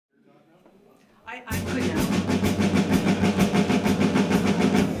I'm good now.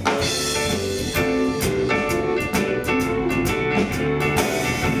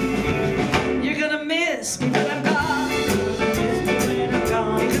 You're gonna miss me when I'm gone.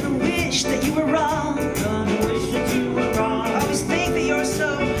 You're gonna wish that you were wrong. I always think that you're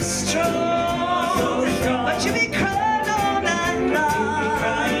so strong, but you be crying all night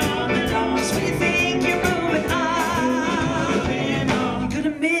long. Just when you think you're moving on, you're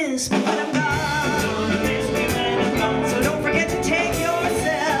gonna miss me when I'm gone. So don't forget to take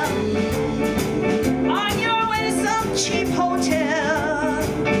yourself on your way to some cheap hotel.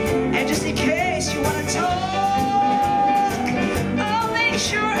 And just in case you wanna talk, I'll make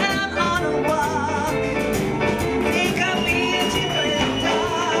sure I'm on a walk.